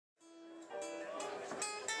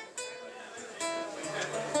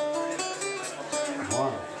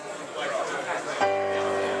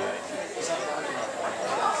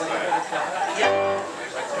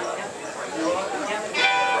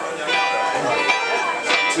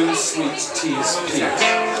Two sweet teas, please. Okay.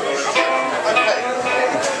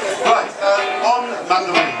 Right, on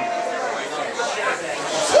mandolin.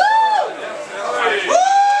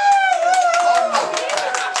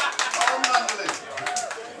 On mandolin.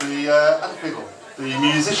 And fiddle. The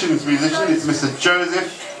musician's musician is Mr.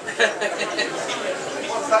 Joseph.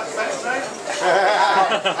 What's that next name?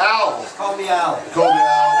 Al. Call me Al. Call me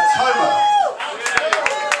Al. Toma.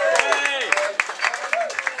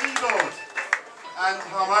 Keyboard and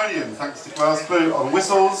harmonium, thanks to Klaus Blue on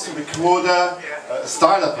whistles, recorder,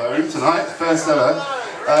 stylophone tonight, first ever.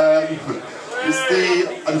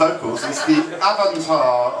 And vocals, it's the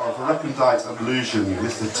avatar of recondite illusion,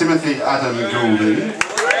 Mr. Timothy Adam Goulding.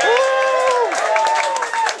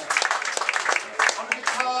 On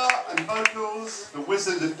guitar and vocals, the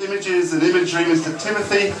wizard of images and imagery, Mr.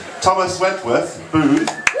 Timothy Thomas Wentworth, Booth.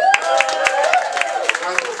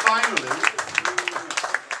 And finally,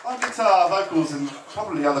 on guitar, vocals and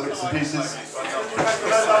probably other bits and pieces.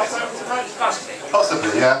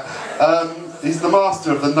 Possibly, yeah. He's the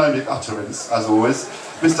master of the gnomic utterance, as always,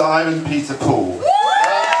 Mr. Ivan Peter Paul.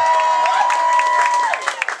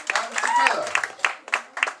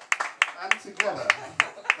 And together,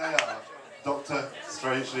 they are Dr.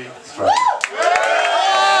 Strangely Strange.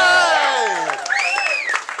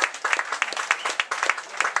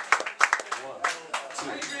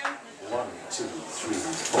 One, two, three,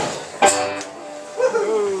 four.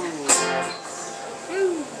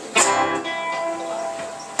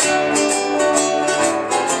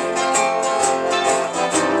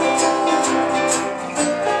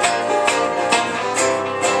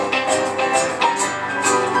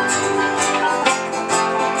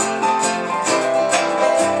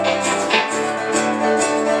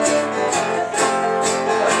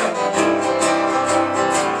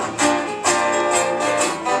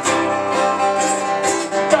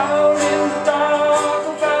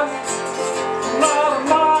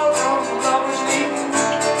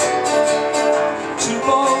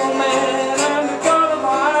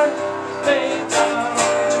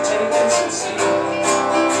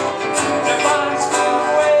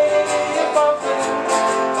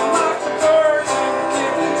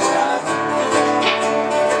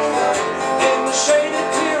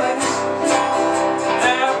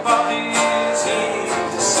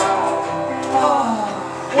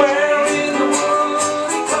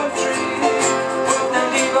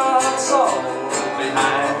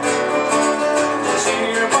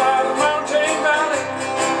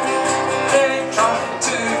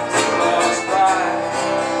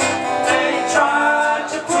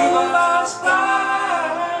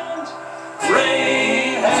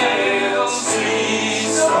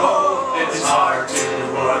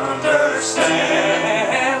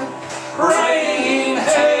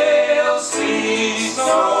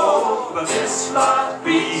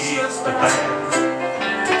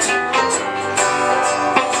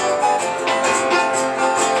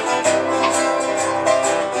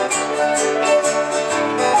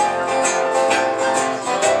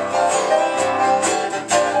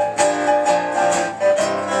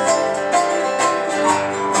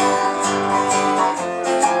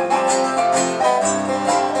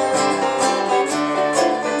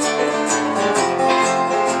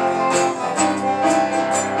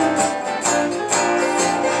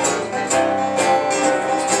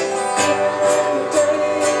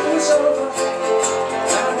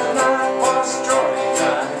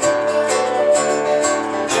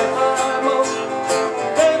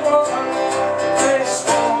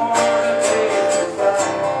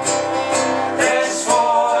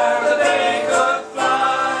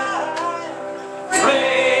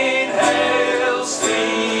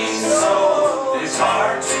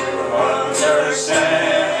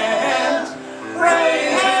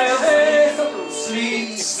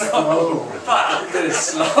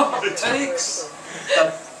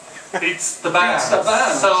 It's the band. So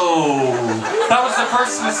that was the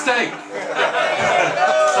first mistake.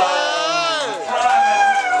 So climbing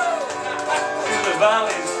to the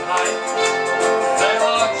valley's height, they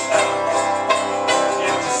launched out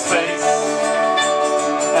into space,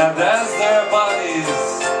 and as their bodies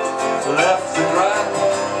left the ground,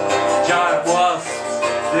 giant wasps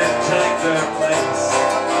did take their place.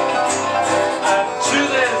 And to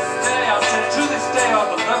this day, I said, to this day on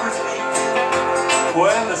the Lover's Leap,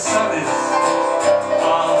 when the sun is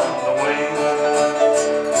on the way,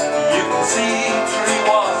 you can see tree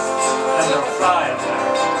wasps and they're flying there.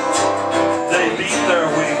 They beat their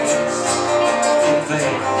wings in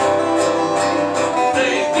vain.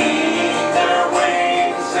 They beat their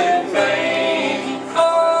wings in vain.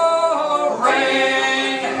 Oh,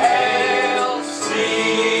 rain, hail,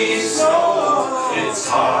 sleet, snow, it's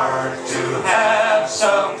hard.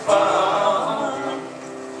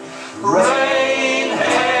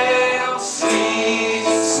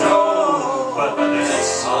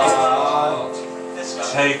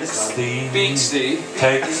 Meet Steve.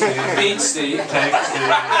 Take Steve. Meet Steve. Take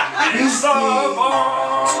Steve. He's the boy.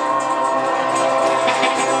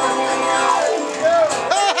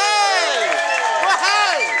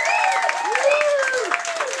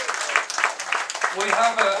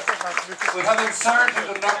 We have inserted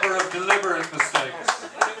a number of deliberate mistakes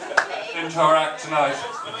into our act tonight,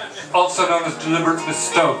 also known as deliberate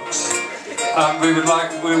misstokes. And we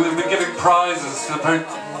will be giving prizes to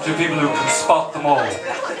people who can spot them all.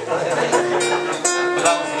 But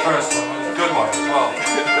that was the first one. It was a good one as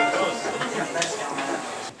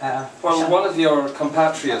well. Well, one of your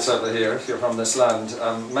compatriots over here, if you're from this land,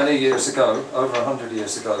 many years ago, over 100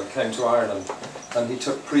 years ago, came to Ireland and he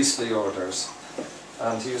took priestly orders.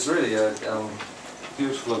 And he was really a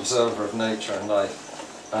beautiful observer of nature and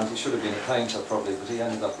life. And he should have been a painter probably, but he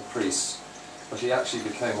ended up a priest. But he actually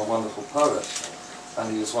became a wonderful poet.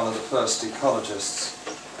 And he was one of the first ecologists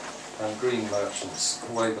and green merchants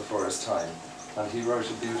way before his time. And he wrote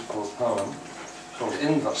a beautiful poem called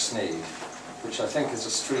Inversneed, which I think is a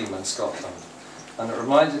stream in Scotland. And it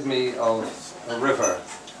reminded me of a river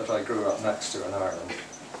that I grew up next to in Ireland.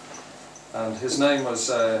 And his name was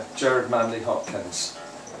Gerard Manley Hopkins.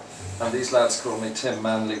 And these lads call me Tim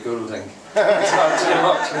Manley Goulding. It's hard to live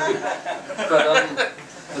up to.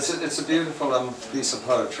 But it's a beautiful piece of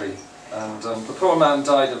poetry. And the poor man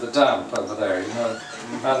died of the damp over there, you know,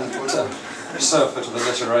 and surfeit of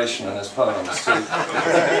alliteration in his poems too.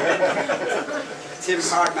 Tim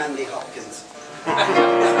Hard Manley Hopkins.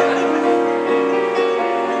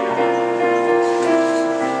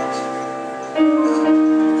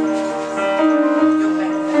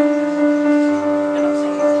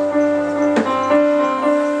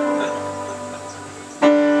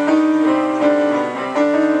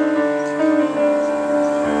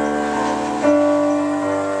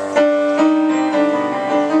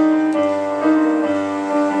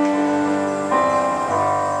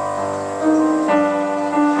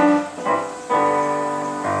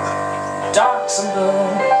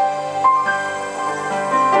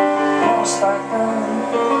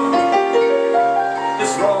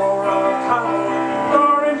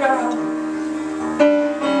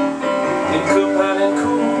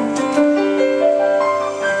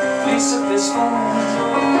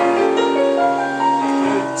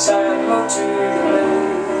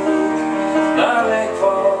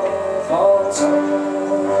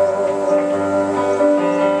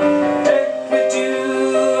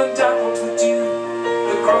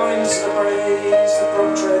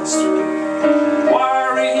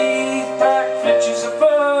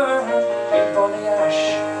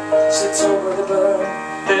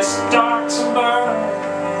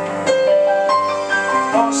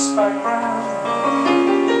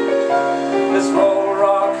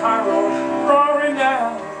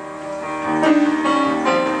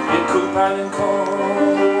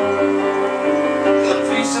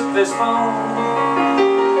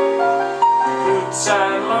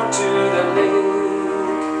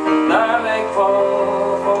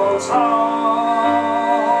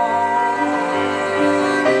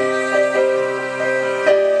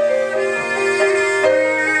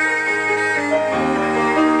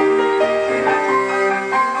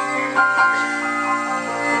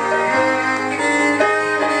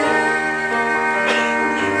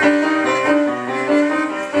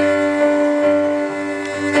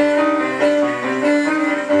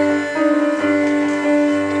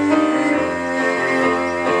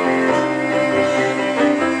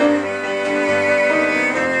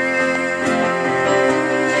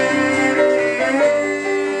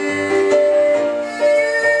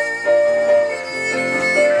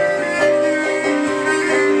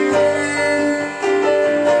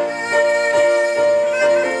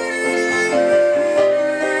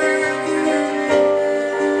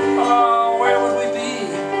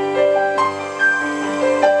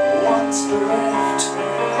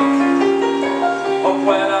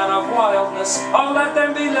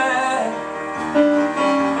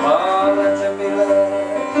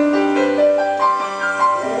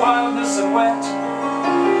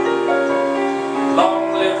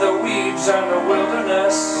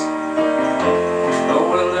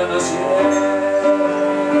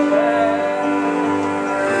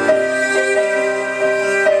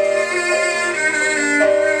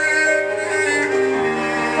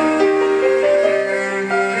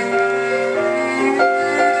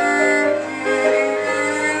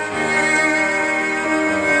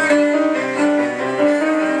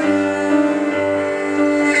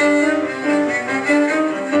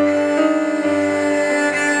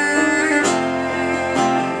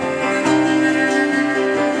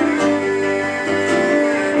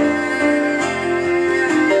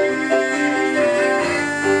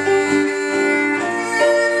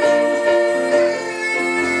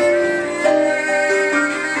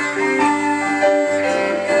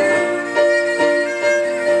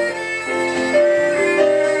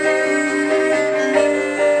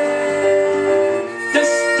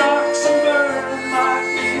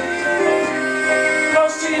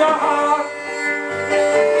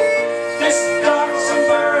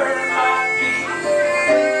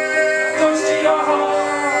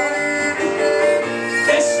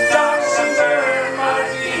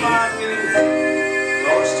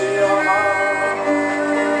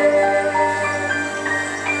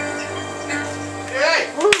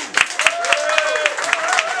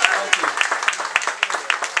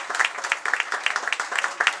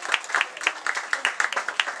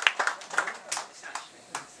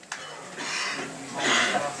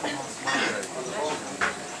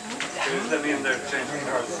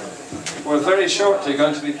 very shortly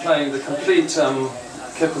going to be playing the complete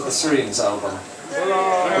Kip of the Serenes album,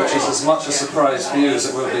 which is as much a surprise for you as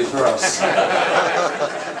it will be for us.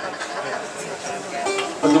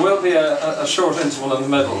 But there will be a short interval in the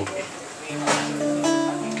middle.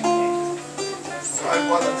 Side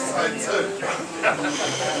one and side two.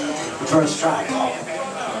 The first track.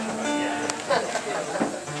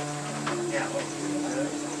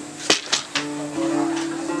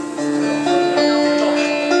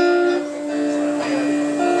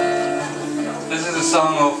 This is a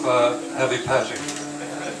song of Heavy Patrick.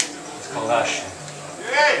 It's called Ash.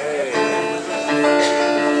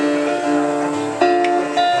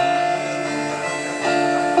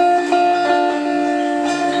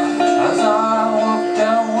 As I walk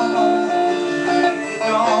down one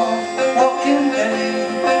walking day,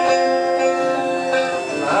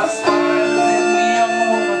 I spied a young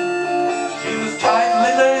woman. She was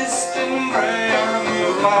tightly laced in grey. I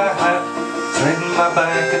removed my hat, straightened my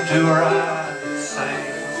back into her eyes.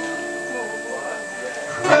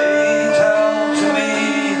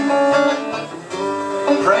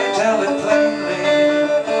 Pray tell it plainly,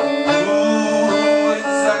 who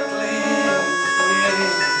exactly we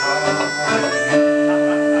are.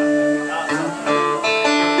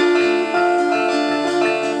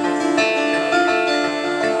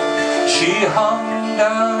 She hung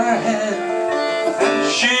down her head and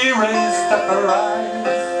she raised up her eyes.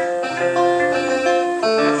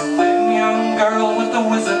 This thin young girl with the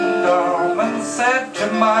wizened arm and said to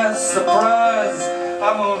my surprise,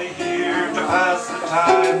 I'm only here to pass the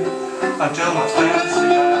time until my fancy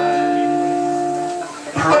dies.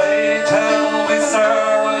 Pray tell me, sir,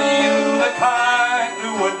 are you the kind who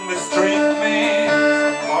would mistreat me?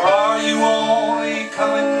 Or are you only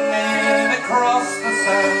coming in across the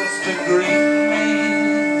sands to greet me?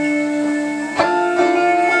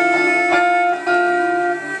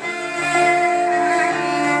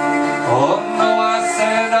 Oh no, I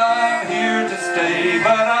said I'm here to stay,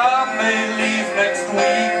 but I may leave next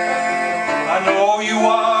week. I know you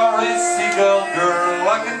are a seagull girl,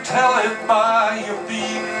 I can tell it by your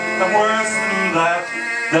beak. And worse than that,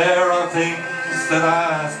 there are things that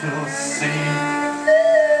I still see.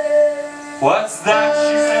 What's that,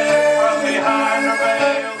 she said from behind her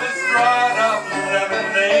veil, this dried up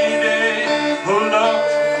lemon lady who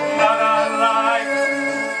looked not unlike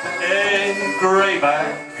a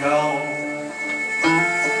greyback gull.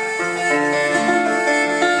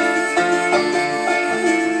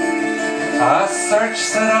 I search,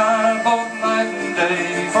 said I, both night and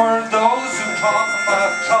day for those who talk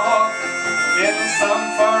my talk in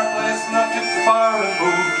some far place not too far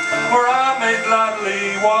removed, where I may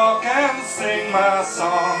gladly walk and sing my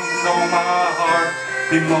song, though my heart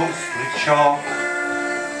be mostly chalk.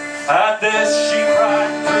 At this she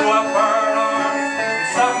cried, threw up her arms, and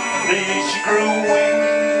suddenly she grew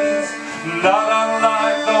wings, not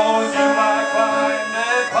unlike those you might find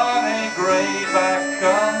upon a greyback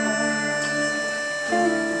gull.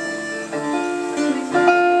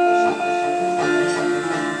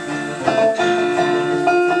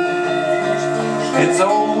 It's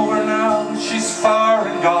over now, she's far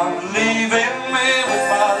and gone, leaving me with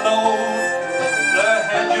my load. The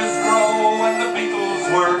hedges grow and the beetles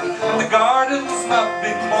work, and the garden's not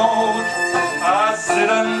been mowed. I sit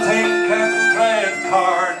and think and play at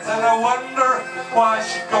cards, and I wonder why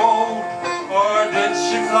she goed. Or did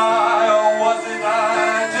she fly, or was it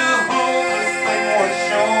I to whom this thing was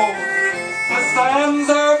shown? The sands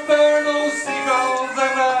are bare, no seagulls,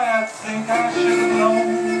 and I think I should have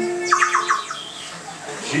known.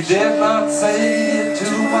 She did not say it to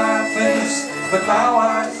my face, but now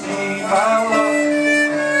I see my love.